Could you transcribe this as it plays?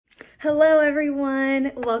Hello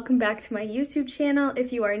everyone, welcome back to my YouTube channel.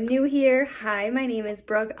 If you are new here, hi, my name is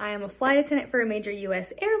Brooke. I am a flight attendant for a major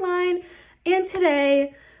US airline, and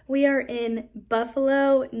today we are in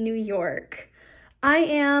Buffalo, New York. I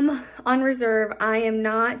am on reserve. I am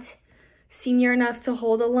not senior enough to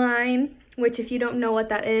hold a line, which if you don't know what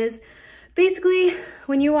that is, basically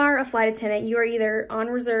when you are a flight attendant, you are either on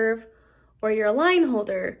reserve or you're a line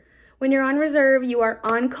holder. When you're on reserve, you are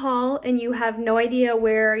on call and you have no idea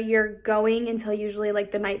where you're going until usually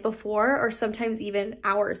like the night before or sometimes even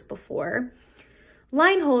hours before.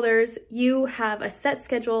 Line holders, you have a set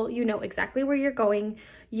schedule, you know exactly where you're going,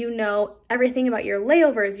 you know everything about your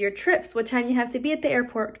layovers, your trips, what time you have to be at the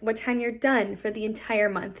airport, what time you're done for the entire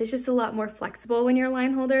month. It's just a lot more flexible when you're a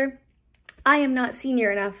line holder. I am not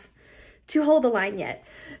senior enough to hold a line yet.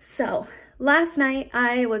 So last night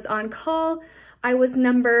I was on call. I was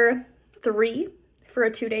number 3 for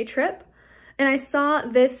a 2-day trip, and I saw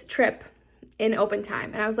this trip in open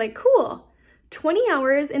time and I was like, cool, 20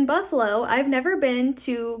 hours in Buffalo. I've never been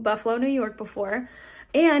to Buffalo, New York before,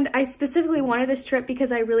 and I specifically wanted this trip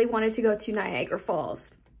because I really wanted to go to Niagara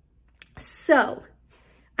Falls. So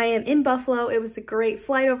I am in Buffalo. It was a great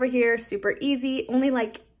flight over here, super easy, only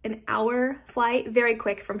like an hour flight, very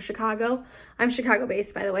quick from Chicago. I'm Chicago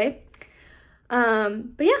based, by the way. But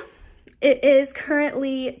yeah. It is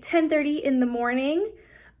currently 10:30 in the morning.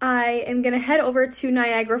 I am gonna head over to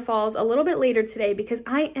Niagara Falls a little bit later today because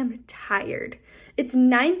I am tired. It's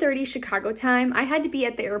 9:30 Chicago time. I had to be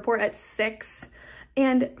at the airport at 6,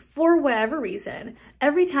 and for whatever reason,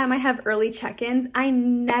 every time I have early check-ins, I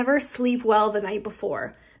never sleep well the night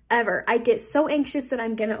before, ever. I get so anxious that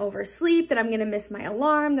I'm gonna oversleep, that I'm gonna miss my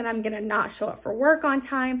alarm, that I'm gonna not show up for work on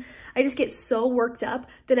time. I just get so worked up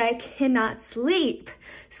that I cannot sleep.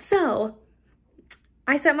 So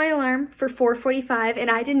I set my alarm for 4:45 and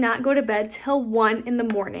I did not go to bed till 1 in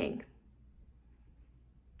the morning.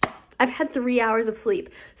 I've had 3 hours of sleep.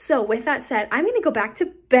 So with that said, I'm gonna go back to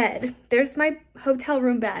bed. There's my hotel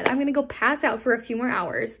room bed. I'm gonna go pass out for a few more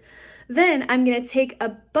hours. Then I'm gonna take a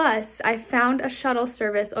bus. I found a shuttle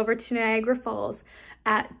service over to Niagara Falls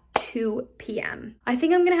at 2 p.m. I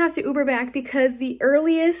think I'm gonna have to Uber back because the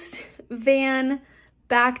earliest van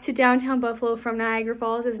back to downtown Buffalo from Niagara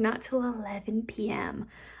Falls is not till 11 p.m.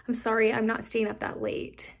 I'm sorry, I'm not staying up that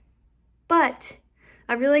late. But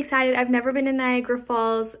I'm really excited. I've never been to Niagara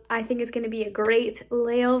Falls. I think it's gonna be a great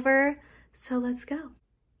layover. So let's go.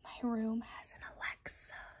 My room has an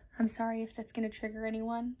Alexa. I'm sorry if that's gonna trigger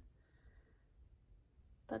anyone,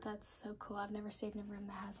 but that's so cool. I've never stayed in a room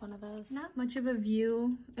that has one of those. Not much of a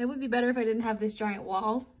view. It would be better if I didn't have this giant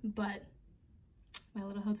wall, but my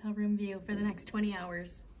little hotel room view for the next 20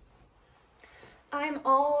 hours. I'm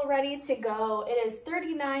all ready to go. It is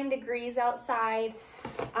 39 degrees outside.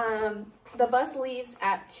 The bus leaves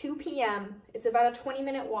at 2 p.m. It's about a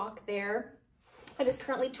 20-minute walk there. It is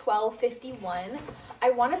currently 12:51.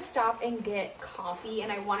 I want to stop and get coffee, and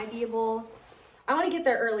I want to get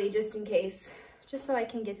there early just in case, just so I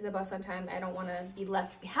can get to the bus on time. I don't want to be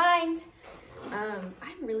left behind. I'm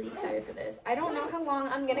really excited for this. I don't know how long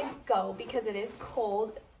I'm gonna go because it is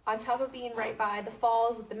cold. On top of being right by the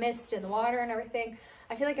falls with the mist and the water and everything,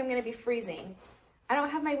 I feel like I'm gonna be freezing. I don't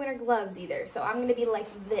have my winter gloves either, so I'm gonna be like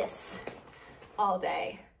this all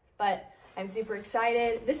day. But I'm super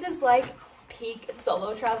excited. This is like peak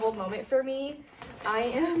solo travel moment for me. I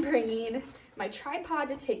am bringing my tripod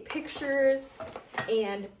to take pictures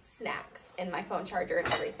and snacks and my phone charger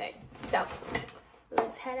and everything. So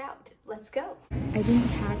let's head out. Let's go. I didn't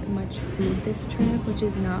pack much food this trip, which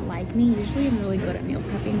is not like me. Usually I'm really good at meal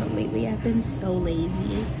prepping, but lately I've been so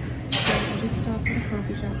lazy. So I just stopped at a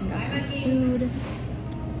coffee shop and got some food.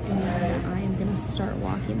 And I am gonna start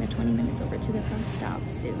walking the 20 minutes over to the bus stop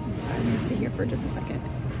soon. I'm gonna sit here for just a second.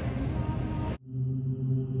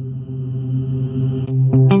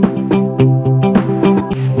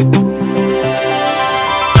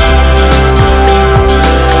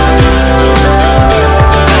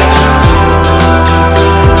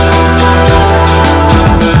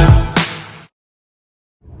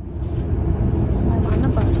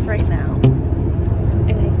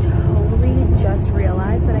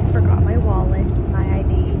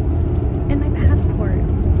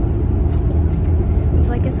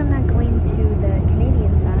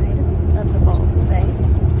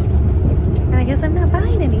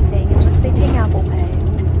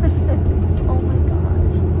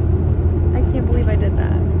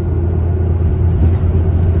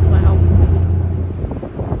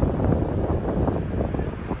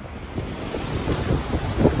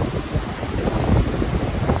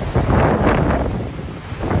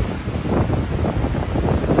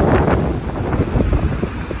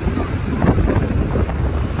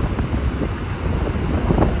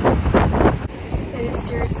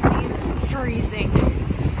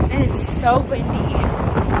 so windy.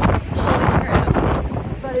 Holy crap.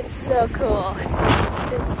 But it's so cool.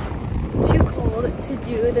 It's too cold to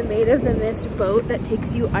do the Made of the Mist boat that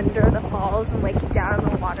takes you under the falls and like down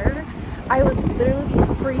the water. I would literally be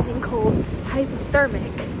freezing cold,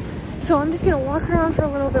 hypothermic. So I'm just gonna walk around for a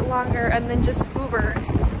little bit longer and then just Uber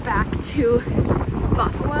back to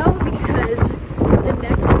Buffalo because the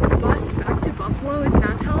next bus back to Buffalo is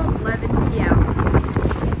not till 11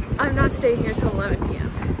 p.m. I'm not staying here till 11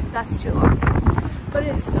 p.m. That's too long. But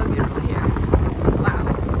it is so beautiful here. Wow.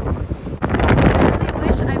 I really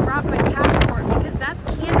wish I brought my passport because that's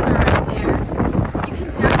Canada right there. You can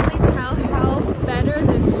definitely tell how better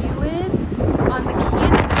the view is on the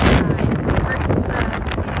Canada side versus the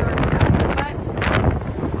New York side. But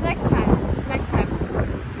next time.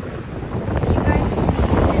 Do you guys see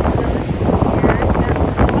those stairs that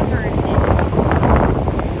are covered in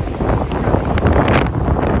mist?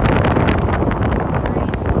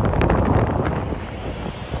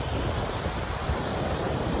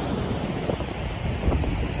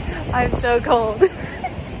 I'm so cold.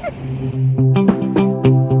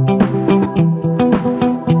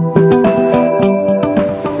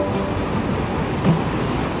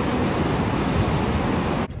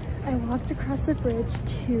 I walked across the bridge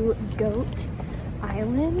to Goat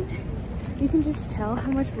Island. You can just tell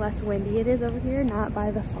how much less windy it is over here, not by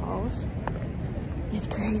the falls. It's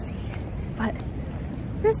crazy, but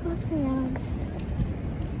we're just walking around,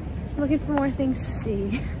 looking for more things to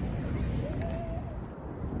see.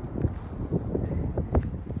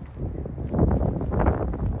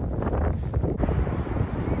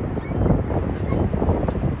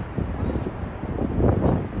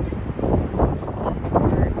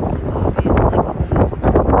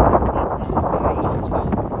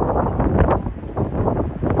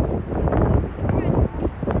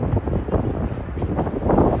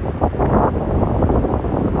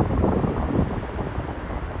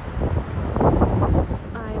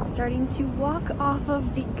 Starting to walk off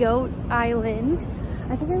of the Goat Island.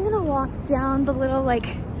 I think I'm gonna walk down the little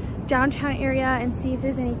like downtown area and see if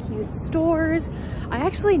there's any cute stores. I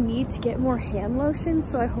actually need to get more hand lotion,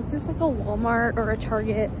 so I hope there's like a Walmart or a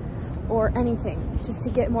Target or anything just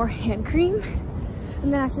to get more hand cream.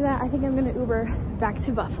 And then after that, I think I'm gonna Uber back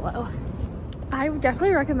to Buffalo. I would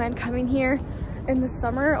definitely recommend coming here in the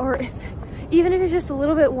summer, or even if it's just a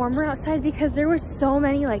little bit warmer outside, because there were so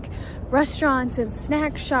many like restaurants and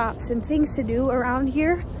snack shops and things to do around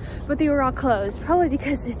here, but they were all closed, probably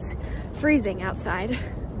because it's freezing outside.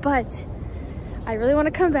 But I really want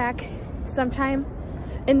to come back sometime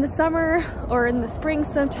in the summer or in the spring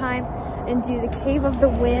sometime and do the Cave of the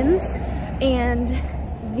Winds and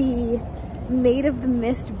the Made of the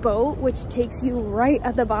Mist boat, which takes you right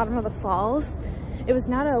at the bottom of the falls. It was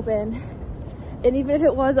not open. And even if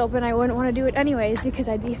it was open, I wouldn't want to do it anyways because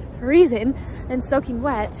I'd be freezing and soaking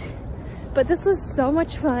wet. But this was so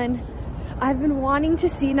much fun. I've been wanting to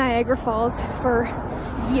see Niagara Falls for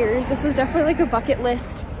years. This was definitely like a bucket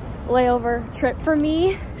list layover trip for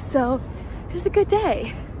me. So it was a good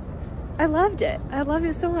day. I loved it. I loved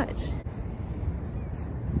it so much.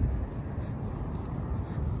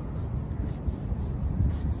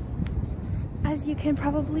 As you can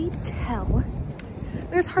probably tell,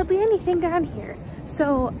 there's hardly anything down here.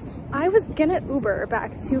 So I was gonna Uber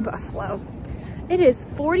back to Buffalo. It is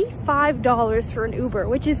 $45 for an Uber,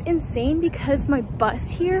 which is insane because my bus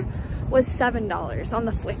here was $7 on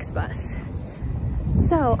the Flix bus.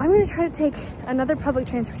 So I'm gonna try to take another public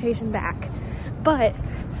transportation back. But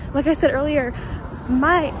like I said earlier,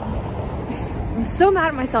 I'm so mad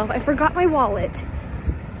at myself. I forgot my wallet.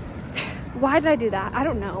 Why did I do that? I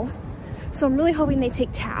don't know. So I'm really hoping they take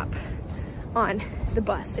tap on the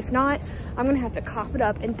bus. If not, I'm gonna have to cough it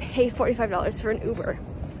up and pay $45 for an Uber.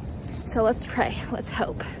 So let's pray, let's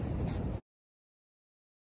hope.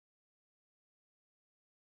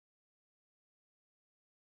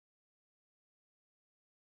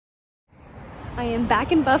 I am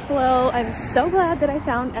back in Buffalo. I'm so glad that I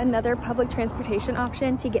found another public transportation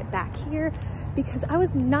option to get back here because I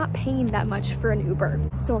was not paying that much for an Uber.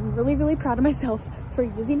 So I'm really, really proud of myself for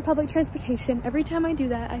using public transportation. Every time I do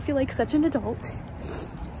that, I feel like such an adult.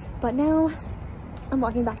 But now I'm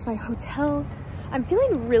walking back to my hotel. I'm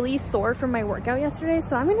feeling really sore from my workout yesterday,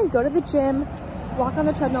 so I'm gonna go to the gym, walk on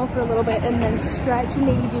the treadmill for a little bit, and then stretch and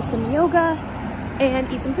maybe do some yoga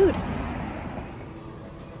and eat some food.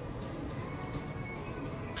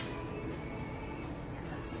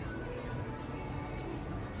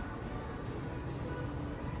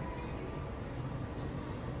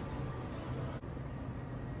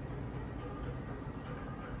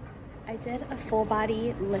 I did a full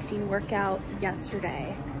body lifting workout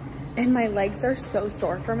yesterday and my legs are so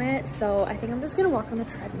sore from it. So I think I'm just gonna walk on the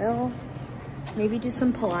treadmill, maybe do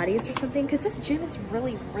some Pilates or something, because this gym is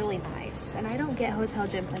really, really nice. And I don't get hotel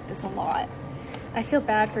gyms like this a lot. I feel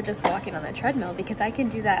bad for just walking on the treadmill because I can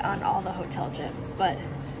do that on all the hotel gyms, but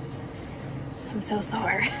I'm so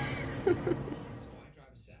sore. So I drive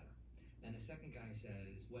a Saturn. And the second guy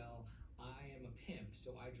says, well, I am a pimp,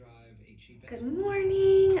 so I drive a cheap... Good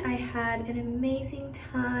morning. I had an amazing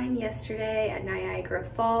time yesterday at Niagara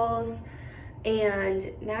Falls,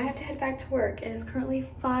 and now I have to head back to work. It is currently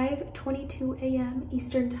 5:22 a.m.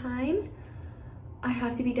 Eastern time. I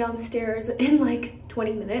have to be downstairs in like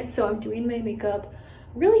 20 minutes, so I'm doing my makeup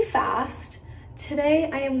really fast. Today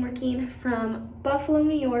I am working from Buffalo,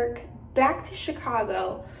 New York, back to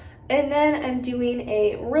Chicago, and then I'm doing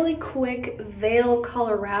a really quick Vail,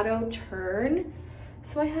 Colorado turn.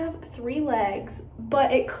 So I have 3 legs,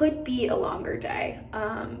 but it could be a longer day.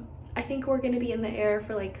 I think we're gonna be in the air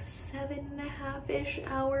for like 7.5-ish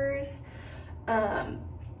hours.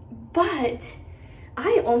 But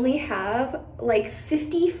I only have like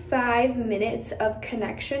 55 minutes of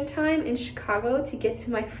connection time in Chicago to get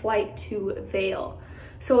to my flight to Vail.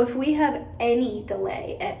 So if we have any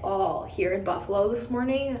delay at all here in Buffalo this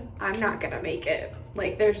morning, I'm not gonna make it.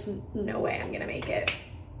 Like, there's no way I'm gonna make it.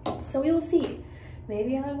 So we will see.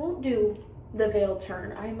 Maybe I won't do the Vail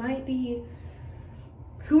turn. I might be,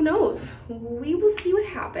 who knows? We will see what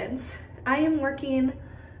happens. I am working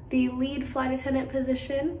the lead flight attendant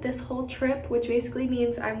position this whole trip, which basically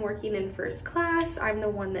means I'm working in first class. I'm the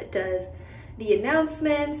one that does the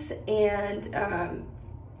announcements and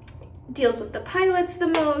deals with the pilots the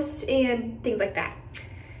most and things like that.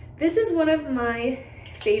 This is one of my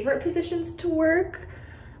favorite positions to work.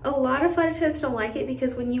 A lot of flight attendants don't like it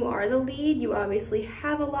because when you are the lead, you obviously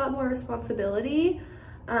have a lot more responsibility.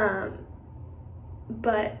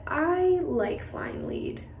 But I like flying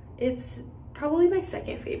lead. It's probably my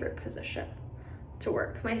second favorite position to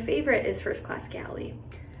work. My favorite is first class galley.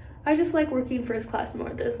 I just like working first class more.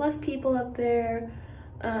 There's less people up there.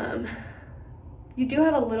 You do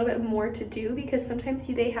have a little bit more to do because sometimes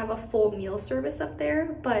they have a full meal service up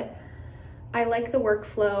there, but I like the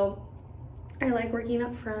workflow. I like working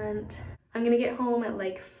up front. I'm gonna get home at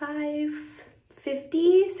like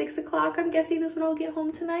 5:50, 6 o'clock, I'm guessing is when I'll get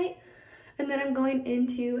home tonight. And then I'm going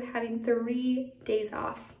into having 3 days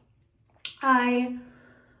off. I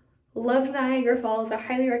loved Niagara Falls. I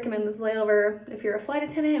highly recommend this layover if you're a flight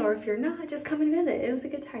attendant, or if you're not, just come and visit. It was a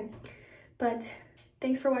good time. But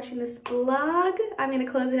thanks for watching this vlog. I'm gonna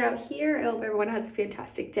close it out here. I hope everyone has a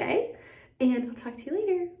fantastic day, and I'll talk to you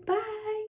later. Bye.